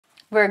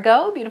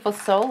Virgo, beautiful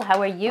soul, how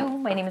are you?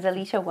 My name is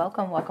Alicia.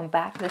 Welcome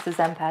back. This is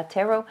Empath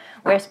Tarot,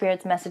 where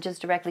Spirit's messages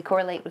directly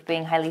correlate with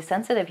being highly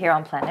sensitive here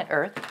on planet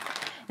Earth.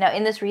 Now,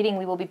 in this reading,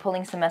 we will be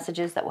pulling some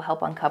messages that will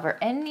help uncover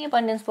any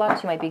abundance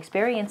blocks you might be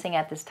experiencing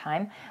at this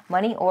time,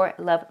 money or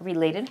love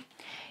related.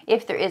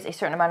 If there is a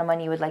certain amount of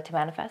money you would like to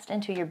manifest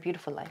into your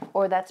beautiful life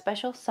or that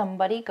special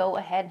somebody, go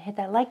ahead and hit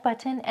that like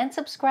button and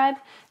subscribe.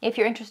 If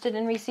you're interested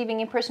in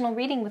receiving a personal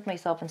reading with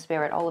myself and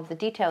Spirit, all of the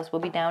details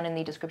will be down in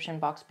the description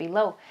box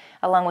below.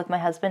 Along with my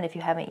husband, if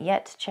you haven't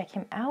yet, check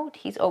him out.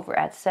 He's over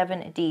at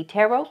 7D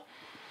Tarot.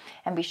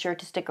 And be sure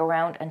to stick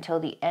around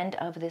until the end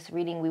of this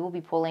reading. We will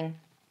be pulling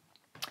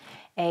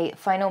a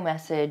final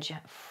message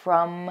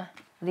from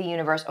the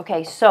universe.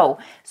 Okay,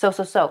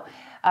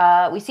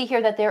 we see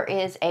here that there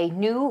is a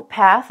new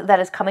path that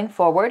is coming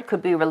forward.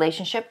 Could be a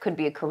relationship, could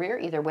be a career.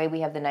 Either way, we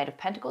have the Knight of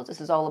Pentacles.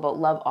 This is all about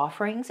love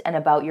offerings and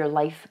about your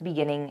life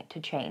beginning to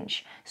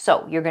change.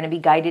 So you're going to be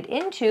guided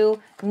into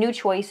new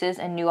choices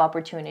and new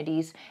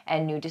opportunities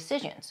and new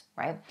decisions,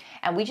 right?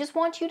 And we just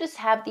want you to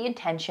have the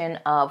intention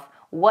of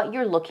what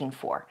you're looking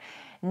for.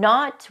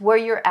 Not where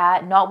you're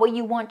at, not what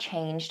you want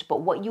changed,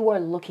 but what you are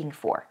looking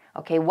for,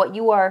 okay? What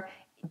you are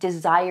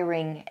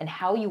desiring and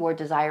how you are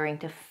desiring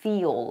to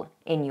feel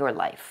in your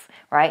life,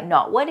 right?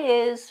 Not what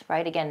is,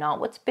 right? Again, not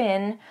what's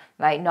been,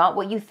 right? Not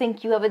what you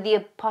think you have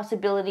the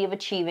possibility of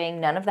achieving,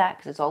 none of that,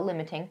 because it's all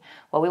limiting.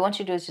 What we want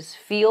you to do is just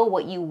feel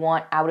what you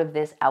want out of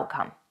this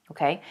outcome,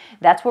 okay?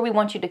 That's where we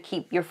want you to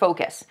keep your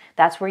focus.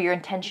 That's where your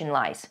intention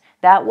lies.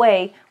 That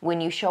way, when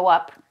you show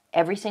up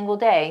every single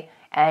day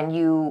and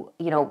you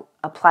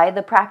apply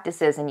the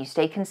practices and you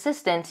stay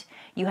consistent,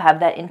 you have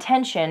that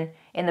intention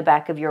in the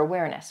back of your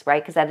awareness,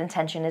 right? Because that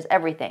intention is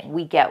everything.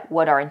 We get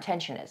what our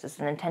intention is. It's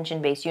an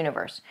intention-based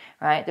universe,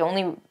 right? The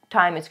only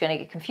time it's going to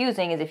get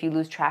confusing is if you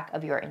lose track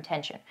of your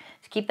intention.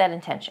 So keep that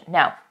intention.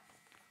 Now,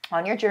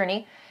 on your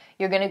journey,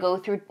 you're going to go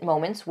through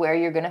moments where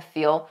you're going to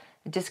feel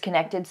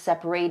disconnected,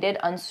 separated,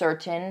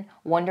 uncertain,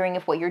 wondering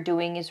if what you're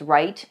doing is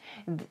right.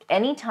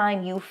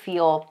 Anytime you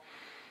feel,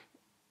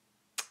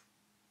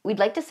 we'd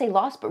like to say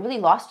lost, but really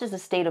lost is a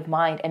state of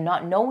mind, and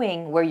not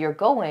knowing where you're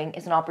going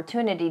is an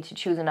opportunity to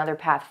choose another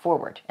path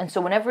forward. And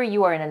so whenever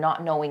you are in a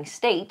not knowing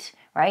state,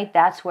 right,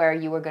 that's where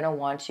you are going to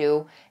want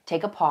to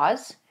take a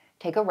pause,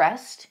 take a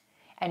rest,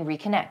 and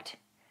reconnect,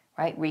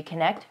 right?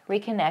 Reconnect,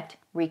 reconnect,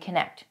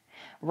 reconnect.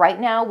 Right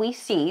now, we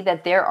see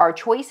that there are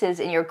choices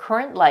in your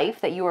current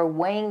life that you are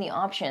weighing the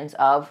options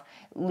of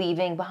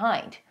leaving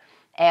behind.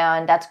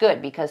 And that's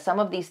good, because some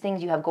of these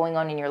things you have going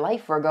on in your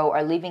life, Virgo,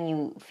 are leaving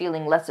you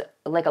feeling less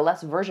like a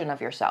less version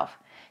of yourself.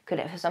 Could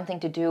have something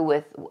to do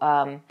with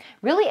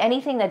really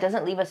anything that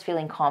doesn't leave us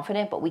feeling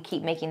confident, but we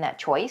keep making that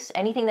choice.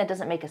 Anything that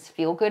doesn't make us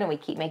feel good and we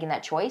keep making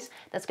that choice,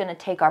 that's going to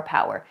take our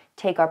power,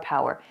 take our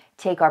power,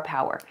 take our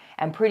power.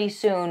 And pretty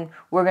soon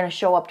we're going to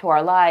show up to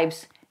our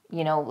lives,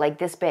 like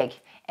this big.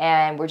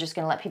 And we're just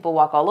going to let people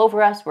walk all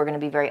over us. We're going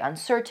to be very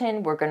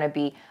uncertain. We're going to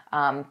be,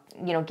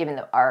 giving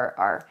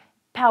our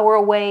power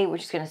away. We're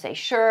just going to say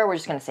sure. We're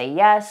just going to say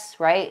yes,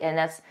 right? And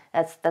that's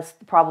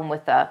the problem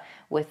with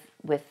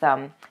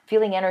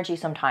feeling energy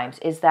sometimes,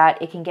 is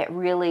that it can get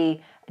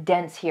really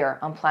dense here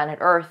on planet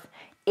Earth.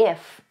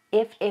 If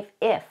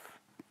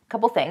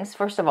couple things.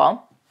 First of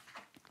all,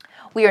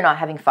 we are not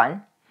having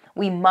fun.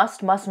 We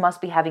must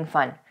be having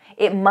fun.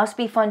 It must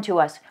be fun to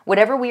us.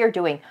 Whatever we are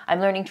doing. I'm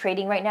learning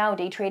trading right now,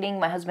 day trading.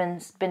 My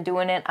husband's been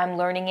doing it. I'm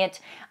learning it.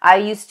 I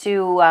used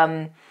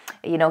to,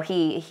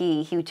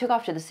 he took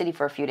off to the city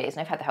for a few days,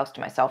 and I've had the house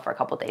to myself for a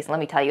couple of days. And let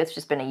me tell you, it's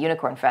just been a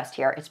unicorn fest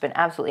here. It's been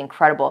absolutely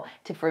incredible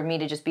for me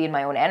to just be in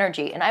my own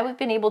energy. And I've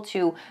been able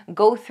to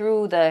go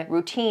through the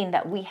routine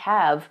that we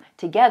have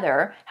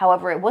together.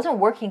 However, it wasn't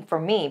working for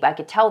me, but I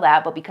could tell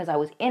that. But because I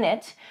was in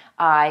it,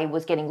 I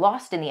was getting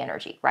lost in the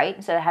energy, right?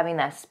 Instead of having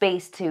that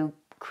space to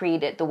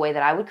create it the way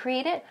that I would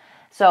create it.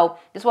 So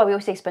this is why we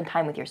always say spend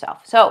time with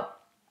yourself. So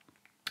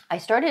I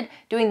started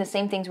doing the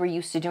same things we're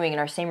used to doing in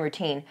our same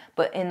routine,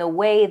 but in the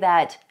way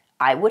that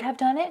I would have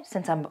done it,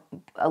 since I'm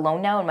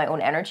alone now in my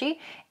own energy.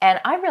 And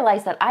I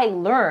realized that I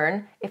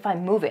learn if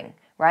I'm moving,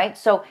 right?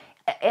 So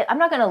I'm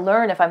not going to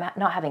learn if I'm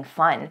not having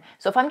fun.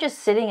 So if I'm just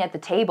sitting at the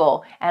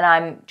table and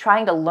I'm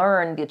trying to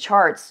learn the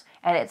charts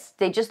and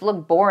they just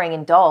look boring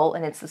and dull,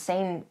 and it's the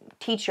same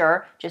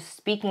teacher just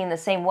speaking in the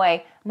same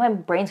way, my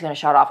brain's going to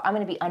shut off. I'm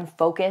going to be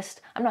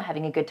unfocused. I'm not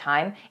having a good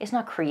time. It's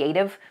not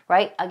creative,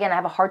 right? Again, I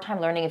have a hard time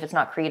learning if it's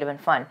not creative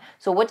and fun.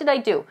 So what did I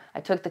do?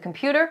 I took the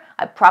computer,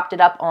 I propped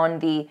it up on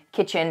the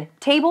kitchen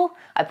table,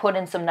 I put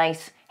in some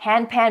nice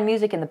hand pan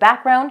music in the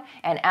background,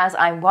 and as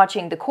I'm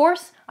watching the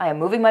course, I am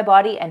moving my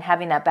body and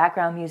having that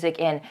background music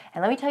in.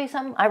 And let me tell you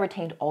something, I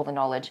retained all the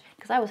knowledge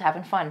because I was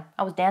having fun.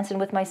 I was dancing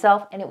with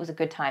myself, and it was a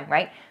good time,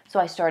 right? So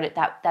I started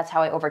that's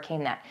how I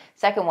overcame that.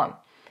 Second one,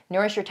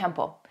 nourish your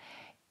temple.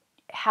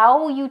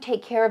 How you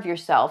take care of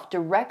yourself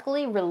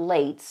directly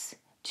relates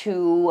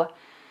to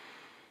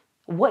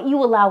what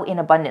you allow in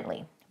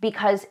abundantly.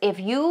 Because if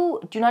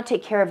you do not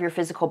take care of your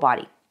physical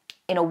body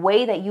in a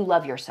way that you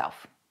love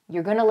yourself,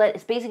 you're going to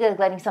it's basically like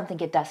letting something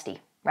get dusty,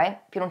 right?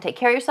 If you don't take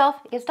care of yourself,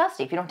 it gets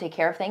dusty. If you don't take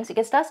care of things, it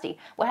gets dusty.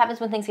 What happens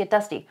when things get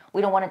dusty?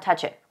 We don't want to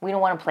touch it. We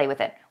don't want to play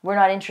with it. We're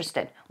not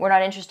interested. We're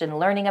not interested in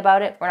learning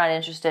about it. We're not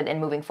interested in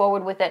moving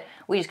forward with it.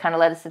 We just kind of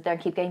let it sit there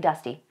and keep getting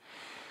dusty.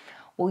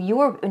 Well,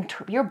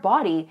 your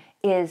body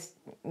is,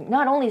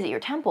 not only is it your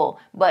temple,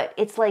 but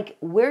it's like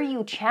where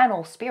you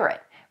channel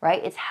spirit,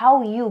 right? It's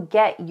how you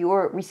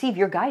receive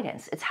your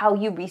guidance. It's how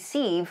you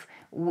receive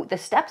the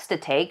steps to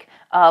take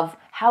of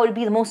how to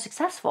be the most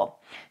successful.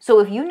 So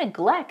if you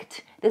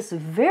neglect this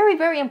very,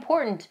 very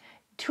important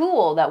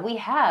tool that we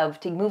have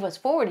to move us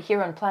forward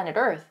here on planet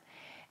Earth,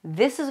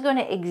 this is going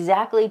to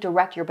exactly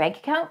direct your bank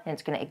account, and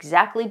it's going to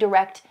exactly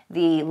direct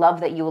the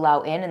love that you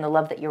allow in and the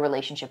love that your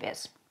relationship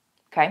is.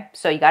 Okay,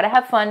 so you got to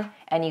have fun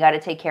and you got to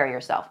take care of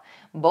yourself.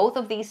 Both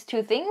of these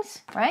two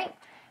things, right?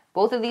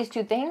 Both of these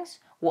two things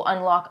will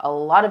unlock a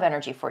lot of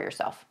energy for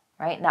yourself,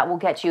 right? And that will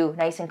get you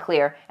nice and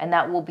clear, and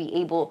that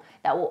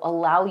will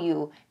allow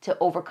you to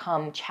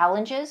overcome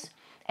challenges,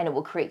 and it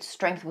will create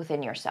strength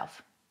within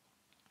yourself.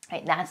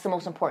 Right? That's the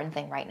most important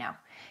thing right now.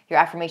 Your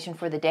affirmation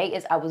for the day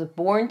is, I was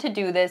born to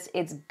do this,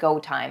 it's go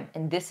time.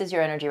 And this is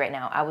your energy right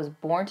now. I was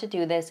born to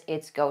do this,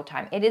 it's go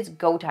time. It is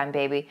go time,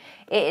 baby.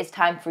 It is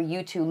time for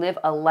you to live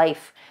a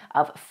life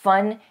of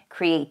fun,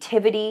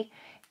 creativity,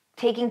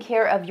 taking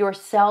care of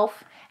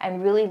yourself,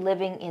 and really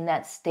living in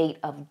that state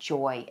of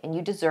joy. And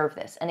you deserve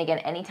this. And again,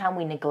 anytime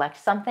we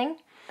neglect something,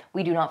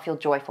 we do not feel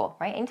joyful,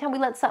 right? Anytime we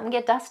let something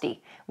get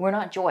dusty, we're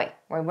not joy.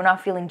 We're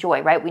not feeling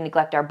joy, right? We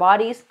neglect our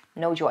bodies,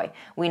 no joy.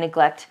 We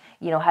neglect,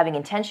 having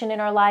intention in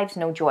our lives,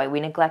 no joy. We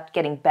neglect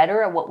getting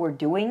better at what we're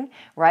doing,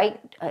 right?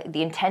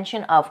 The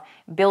intention of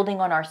building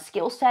on our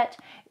skill set,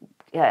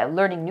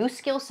 learning new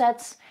skill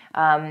sets,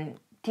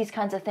 these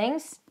kinds of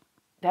things,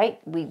 right?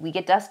 We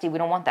get dusty. We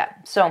don't want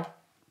that. So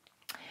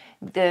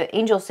the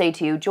angels say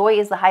to you, joy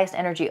is the highest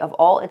energy of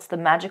all. It's the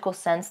magical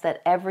sense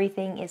that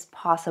everything is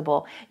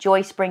possible.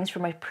 Joy springs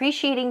from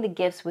appreciating the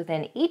gifts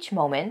within each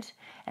moment,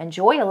 and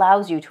joy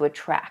allows you to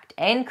attract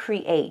and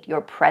create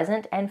your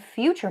present and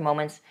future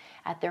moments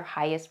at their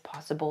highest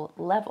possible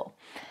level.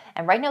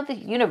 And right now the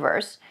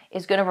universe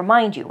is going to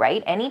remind you,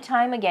 right?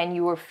 Anytime, again,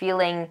 you are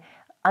feeling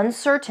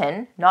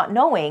uncertain, not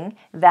knowing,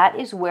 that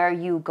is where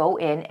you go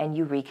in and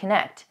you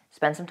reconnect.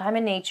 Spend some time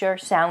in nature,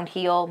 sound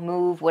heal,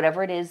 move,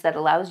 whatever it is that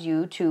allows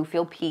you to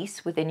feel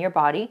peace within your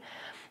body.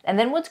 And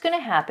then what's going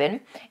to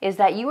happen is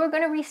that you are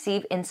going to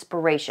receive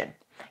inspiration.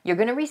 You're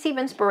going to receive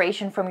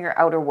inspiration from your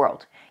outer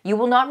world. You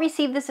will not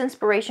receive this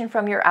inspiration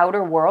from your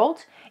outer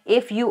world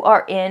if you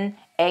are in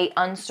an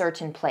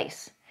uncertain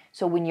place.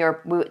 So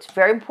it's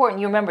very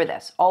important you remember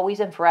this, always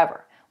and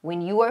forever.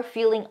 When you are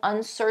feeling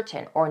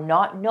uncertain or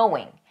not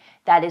knowing,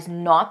 that is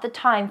not the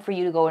time for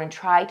you to go and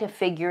try to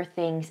figure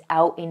things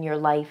out in your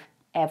life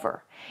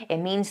ever. It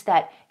means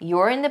that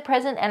you're in the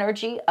present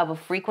energy of a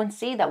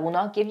frequency that will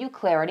not give you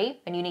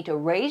clarity, and you need to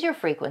raise your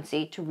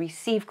frequency to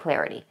receive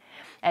clarity.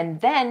 And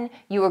then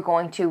you are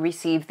going to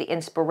receive the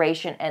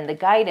inspiration and the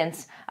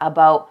guidance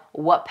about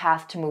what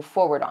path to move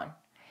forward on.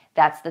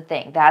 That's the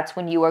thing. That's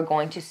when you are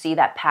going to see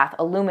that path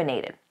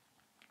illuminated.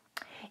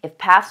 If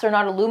paths are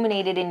not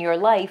illuminated in your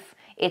life,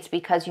 it's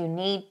because you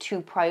need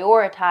to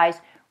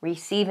prioritize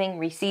receiving,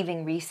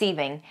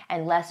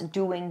 and less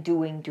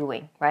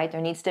doing, right? There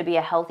needs to be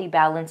a healthy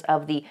balance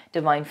of the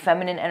divine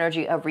feminine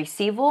energy of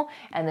receival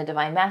and the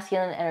divine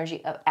masculine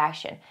energy of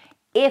action.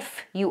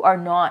 If you are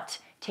not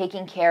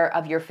taking care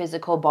of your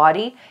physical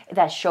body,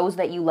 that shows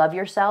that you love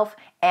yourself,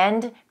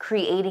 and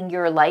creating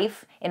your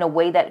life in a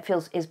way that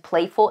is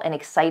playful and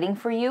exciting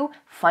for you,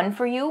 fun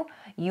for you,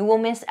 you will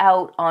miss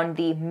out on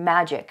the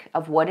magic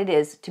of what it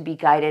is to be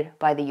guided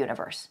by the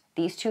universe.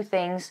 These two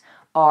things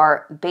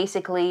are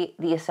basically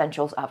the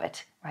essentials of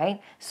it,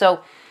 right?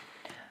 So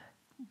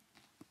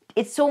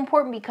it's so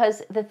important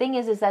because the thing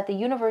is that the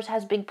universe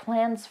has big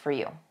plans for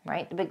you,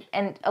 right?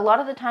 And a lot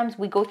of the times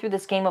we go through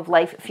this game of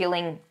life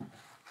feeling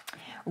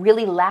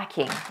really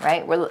lacking,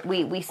 right?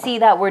 We see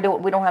that we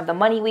don't have the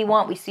money we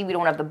want. We see we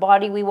don't have the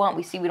body we want.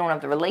 We see we don't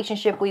have the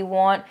relationship we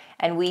want.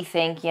 And we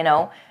think,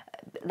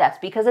 that's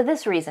because of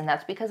this reason.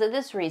 That's because of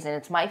this reason.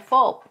 It's my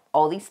fault.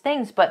 All these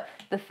things. But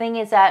the thing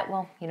is that,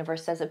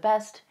 universe says it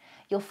best.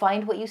 You'll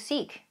find what you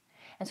seek.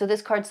 And so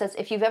this card says,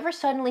 if you've ever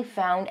suddenly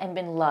found and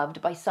been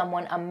loved by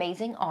someone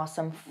amazing,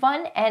 awesome,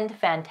 fun, and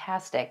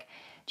fantastic,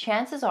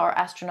 chances are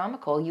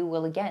astronomical you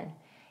will again.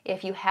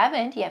 If you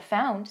haven't yet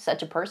found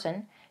such a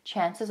person,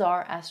 chances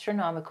are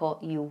astronomical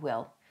you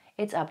will.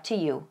 It's up to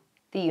you,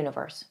 the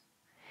universe.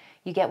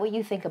 You get what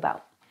you think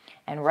about.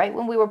 And right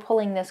when we were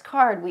pulling this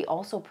card, we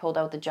also pulled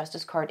out the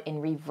Justice card in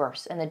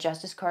reverse. And the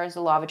Justice card is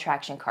the Law of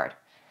Attraction card.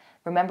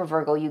 Remember,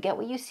 Virgo, you get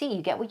what you see.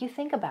 You get what you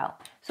think about.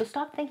 So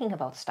stop thinking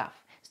about stuff.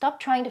 Stop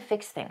trying to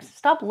fix things.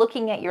 Stop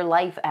looking at your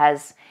life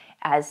as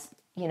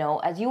you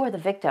are the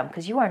victim,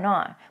 because you are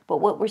not. But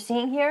what we're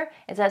seeing here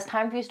is that it's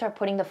time for you to start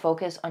putting the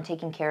focus on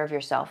taking care of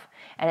yourself.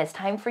 And it's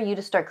time for you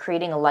to start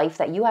creating a life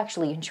that you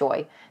actually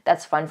enjoy,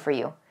 that's fun for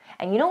you.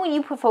 And you know, when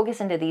you put focus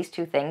into these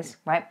two things,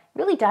 right,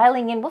 really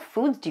dialing in what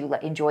foods do you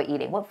enjoy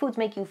eating? What foods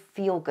make you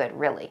feel good,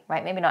 really,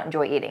 right? Maybe not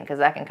enjoy eating, because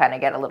that can kind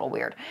of get a little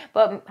weird.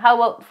 But how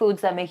about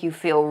foods that make you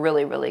feel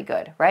really, really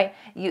good, right?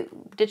 You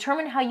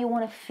determine how you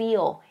want to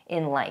feel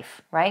in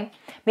life, right?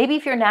 Maybe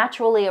if you're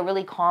naturally a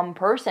really calm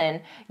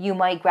person, you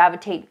might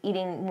gravitate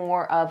eating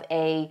more of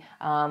a,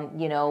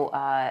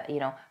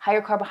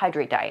 higher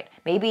carbohydrate diet.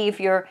 Maybe if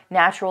you're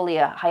naturally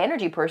a high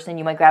energy person,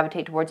 you might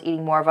gravitate towards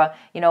eating more of a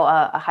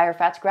higher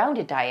fats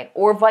grounded diet,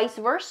 or vice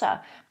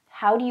versa.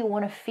 How do you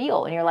want to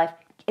feel in your life?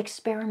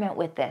 Experiment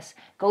with this.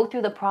 Go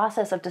through the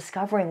process of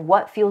discovering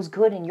what feels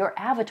good in your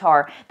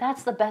avatar.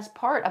 That's the best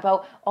part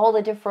about all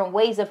the different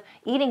ways of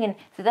eating. And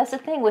so that's the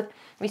thing with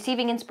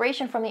receiving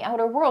inspiration from the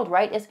outer world,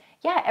 right? Is,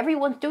 yeah,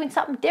 everyone's doing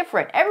something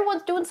different.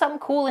 Everyone's doing something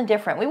cool and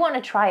different. We want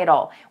to try it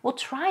all. Well,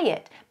 try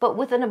it, but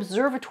with an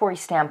observatory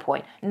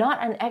standpoint,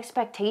 not an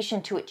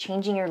expectation to it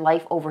changing your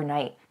life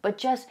overnight, but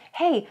just,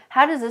 hey,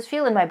 how does this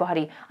feel in my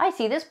body? I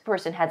see this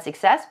person had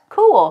success.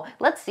 Cool.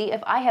 Let's see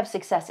if I have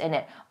success in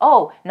it.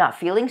 Oh, not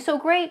feeling so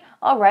great?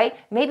 All right,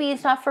 maybe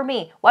it's not for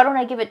me. Why don't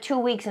I give it 2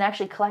 weeks and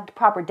actually collect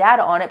proper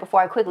data on it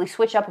before I quickly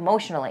switch up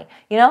emotionally?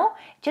 You know,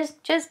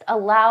 just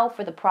allow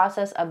for the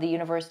process of the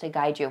universe to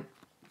guide you.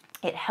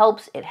 It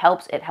helps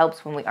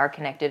when we are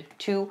connected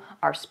to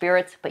our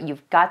spirits, but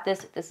you've got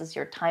this. This is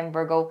your time,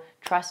 Virgo.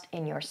 Trust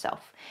in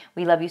yourself.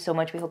 We love you so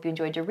much. We hope you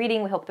enjoyed your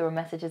reading. We hope there were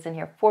messages in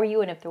here for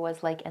you. And if there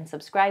was, like and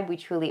subscribe. We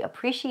truly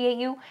appreciate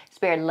you.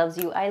 Spirit loves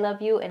you. I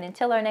love you. And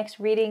until our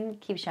next reading,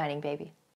 keep shining, baby.